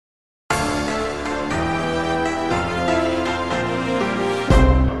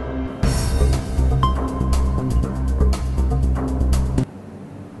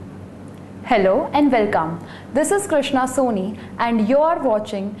Hello and welcome. This is Krishna Soni and you are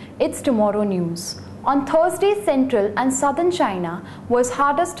watching It's Tomorrow News. On Thursday, central and southern China was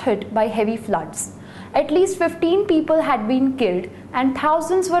hardest hit by heavy floods. At least 15 people had been killed and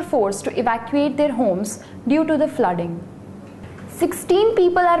thousands were forced to evacuate their homes due to the flooding. 16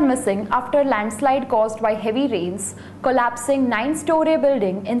 people are missing after landslide caused by heavy rains collapsing 9-story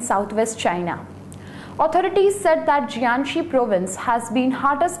building in southwest China. Authorities said that Jiangxi province has been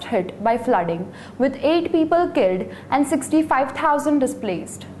hardest hit by flooding, with 8 people killed and 65,000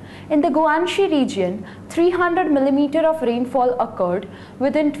 displaced. In the Guangxi region, 300 mm of rainfall occurred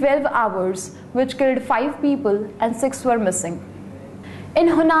within 12 hours, which killed 5 people and 6 were missing. In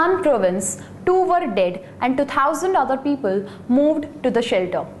Hunan province, 2 were dead and 2,000 other people moved to the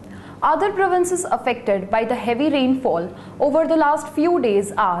shelter. Other provinces affected by the heavy rainfall over the last few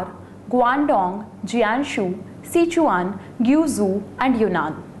days are Guangdong, Jiangsu, Sichuan, Guizhou and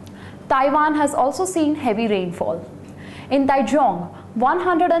Yunnan. Taiwan has also seen heavy rainfall. In Taichung,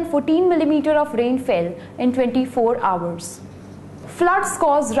 114 mm of rain fell in 24 hours. Floods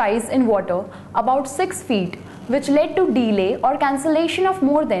caused rise in water about 6 feet, which led to delay or cancellation of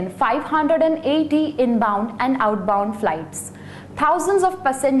more than 580 inbound and outbound flights. Thousands of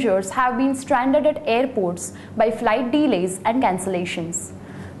passengers have been stranded at airports by flight delays and cancellations.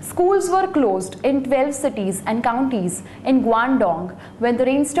 Schools were closed in 12 cities and counties in Guangdong when the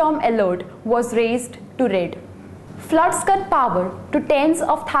rainstorm alert was raised to red. Floods cut power to tens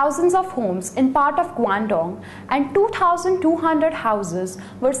of thousands of homes in part of Guangdong and 2,200 houses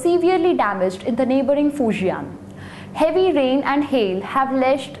were severely damaged in the neighboring Fujian. Heavy rain and hail have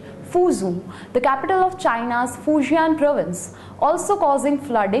lashed Fuzhou, the capital of China's Fujian province, also causing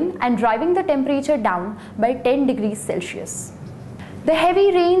flooding and driving the temperature down by 10 degrees Celsius. The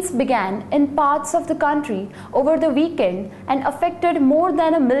heavy rains began in parts of the country over the weekend and affected more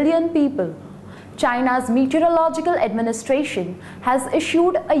than 1 million people. China's Meteorological Administration has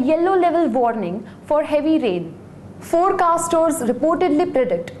issued a yellow level warning for heavy rain. Forecasters reportedly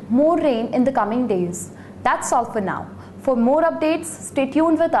predict more rain in the coming days. That's all for now. For more updates, stay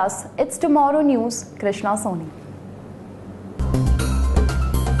tuned with us. It's Tomorrow News, Krishna Soni.